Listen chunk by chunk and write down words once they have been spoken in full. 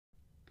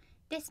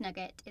This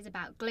nugget is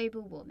about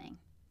global warming,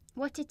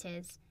 what it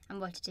is and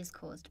what it is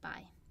caused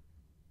by.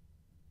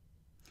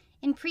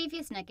 In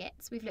previous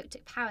nuggets, we've looked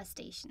at power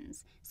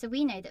stations, so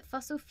we know that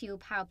fossil fuel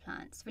power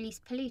plants release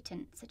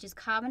pollutants such as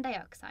carbon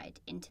dioxide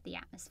into the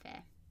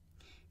atmosphere.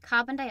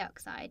 Carbon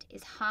dioxide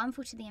is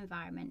harmful to the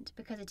environment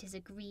because it is a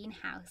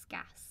greenhouse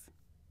gas.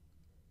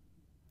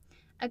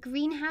 A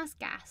greenhouse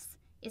gas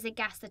is a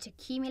gas that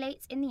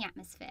accumulates in the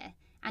atmosphere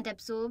and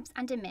absorbs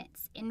and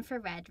emits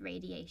infrared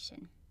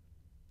radiation.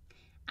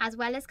 As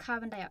well as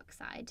carbon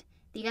dioxide,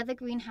 the other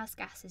greenhouse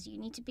gases you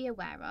need to be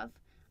aware of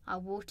are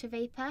water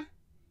vapour,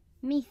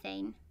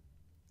 methane,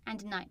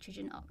 and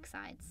nitrogen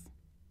oxides.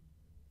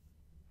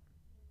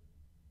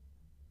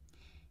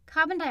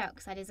 Carbon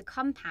dioxide is a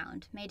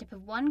compound made up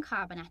of one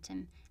carbon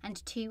atom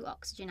and two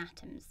oxygen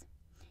atoms.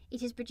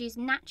 It is produced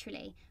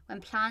naturally when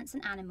plants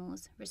and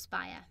animals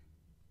respire.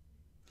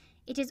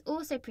 It is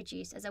also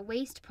produced as a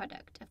waste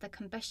product of the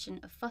combustion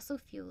of fossil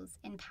fuels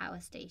in power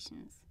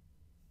stations.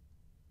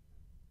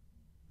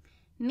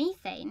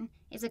 Methane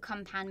is a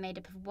compound made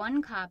up of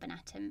one carbon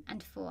atom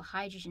and four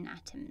hydrogen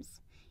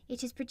atoms.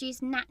 It is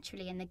produced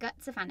naturally in the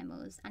guts of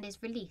animals and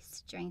is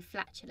released during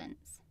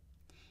flatulence.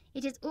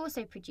 It is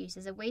also produced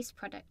as a waste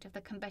product of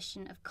the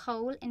combustion of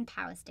coal in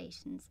power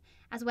stations,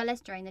 as well as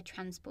during the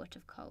transport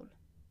of coal.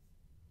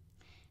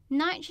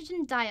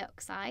 Nitrogen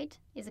dioxide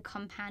is a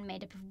compound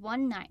made up of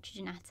one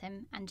nitrogen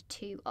atom and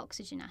two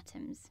oxygen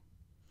atoms.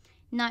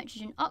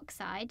 Nitrogen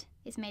oxide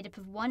is made up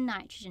of one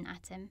nitrogen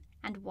atom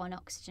and one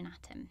oxygen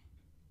atom.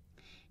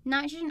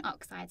 Nitrogen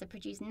oxides are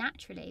produced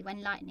naturally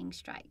when lightning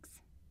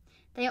strikes.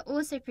 They are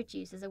also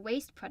produced as a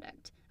waste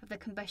product of the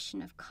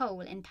combustion of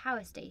coal in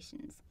power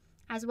stations,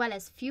 as well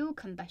as fuel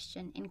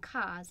combustion in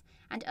cars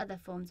and other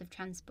forms of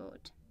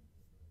transport.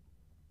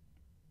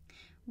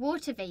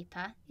 Water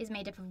vapour is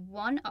made up of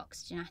one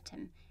oxygen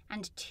atom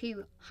and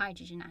two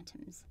hydrogen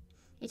atoms.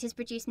 It is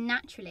produced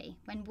naturally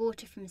when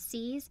water from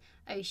seas,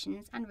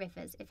 oceans and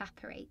rivers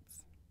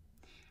evaporates.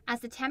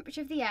 As the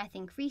temperature of the Earth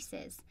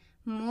increases,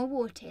 more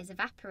water is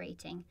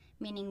evaporating,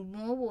 meaning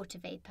more water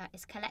vapour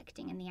is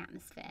collecting in the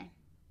atmosphere.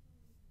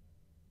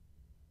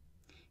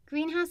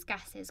 Greenhouse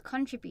gases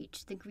contribute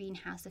to the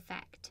greenhouse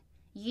effect.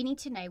 You need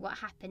to know what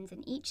happens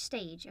in each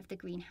stage of the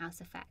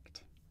greenhouse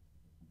effect.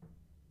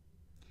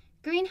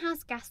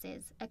 Greenhouse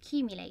gases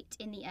accumulate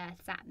in the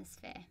Earth's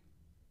atmosphere.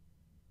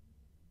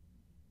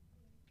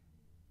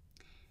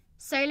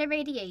 Solar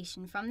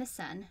radiation from the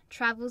sun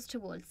travels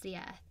towards the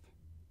Earth.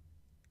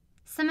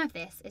 Some of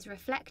this is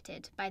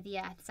reflected by the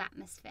Earth's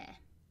atmosphere.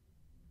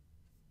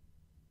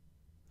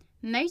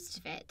 Most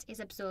of it is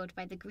absorbed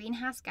by the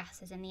greenhouse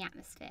gases in the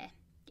atmosphere.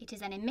 It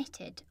is then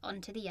emitted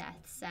onto the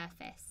Earth's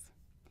surface.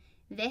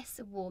 This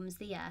warms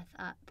the Earth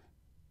up.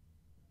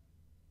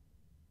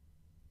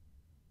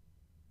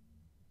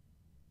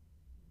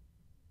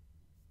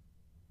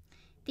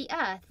 The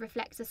Earth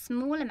reflects a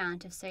small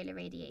amount of solar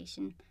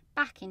radiation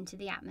back into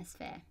the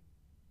atmosphere.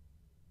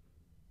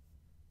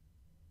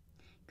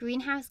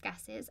 Greenhouse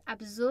gases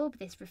absorb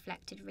this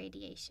reflected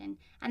radiation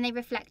and they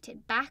reflect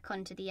it back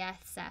onto the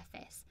Earth's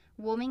surface,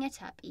 warming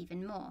it up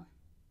even more.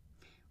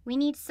 We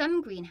need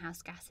some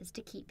greenhouse gases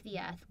to keep the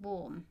Earth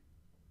warm.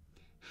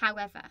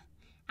 However,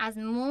 as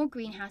more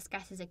greenhouse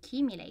gases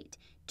accumulate,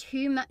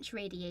 too much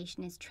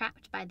radiation is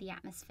trapped by the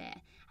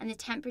atmosphere and the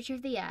temperature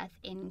of the Earth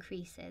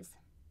increases.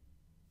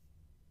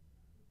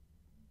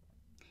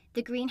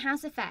 The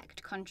greenhouse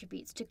effect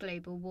contributes to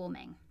global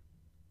warming.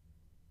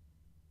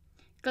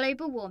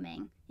 Global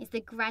warming is the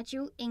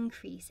gradual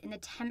increase in the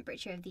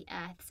temperature of the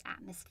Earth's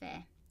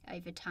atmosphere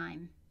over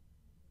time.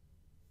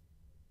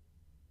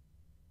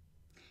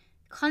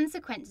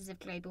 Consequences of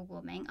global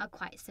warming are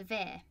quite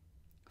severe.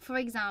 For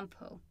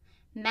example,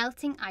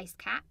 melting ice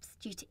caps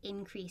due to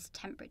increased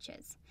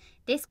temperatures.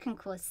 This can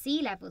cause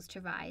sea levels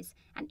to rise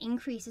and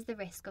increases the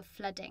risk of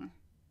flooding.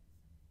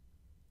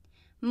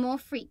 More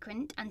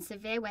frequent and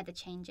severe weather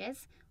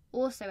changes,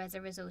 also as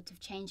a result of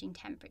changing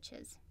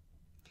temperatures.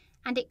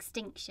 And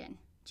extinction,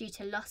 due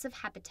to loss of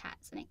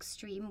habitats and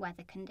extreme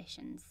weather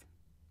conditions.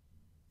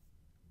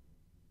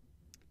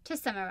 To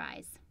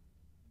summarise,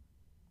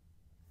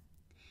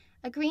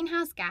 a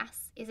greenhouse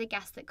gas is a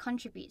gas that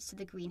contributes to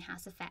the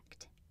greenhouse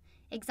effect.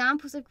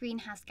 Examples of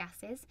greenhouse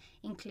gases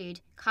include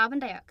carbon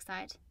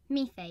dioxide,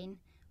 methane,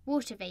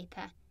 water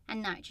vapour,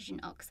 and nitrogen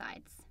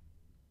oxides.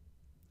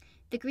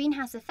 The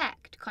greenhouse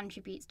effect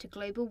contributes to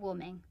global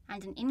warming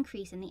and an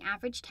increase in the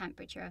average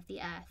temperature of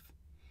the Earth.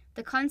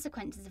 The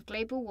consequences of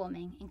global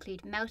warming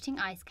include melting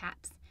ice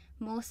caps,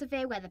 more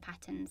severe weather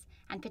patterns,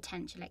 and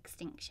potential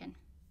extinction.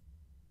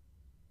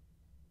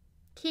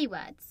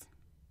 Keywords: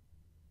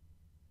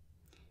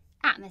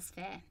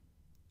 atmosphere,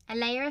 a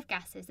layer of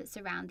gases that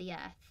surround the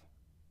Earth.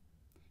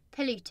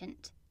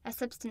 Pollutant, a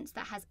substance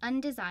that has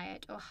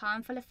undesired or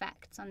harmful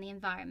effects on the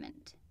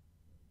environment.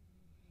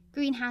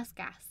 Greenhouse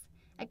gas,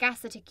 a gas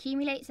that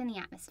accumulates in the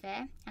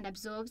atmosphere and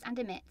absorbs and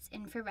emits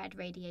infrared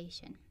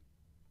radiation.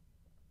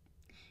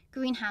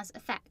 Greenhouse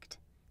effect,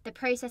 the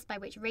process by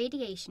which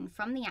radiation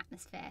from the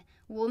atmosphere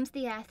warms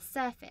the Earth's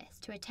surface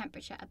to a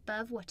temperature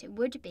above what it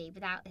would be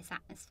without this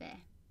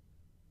atmosphere.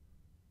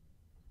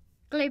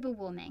 Global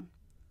warming.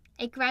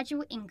 A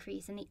gradual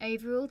increase in the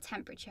overall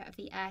temperature of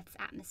the Earth's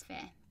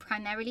atmosphere,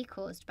 primarily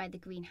caused by the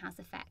greenhouse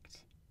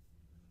effect.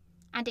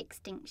 And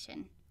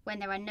extinction, when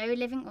there are no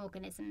living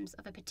organisms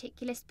of a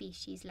particular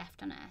species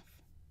left on Earth.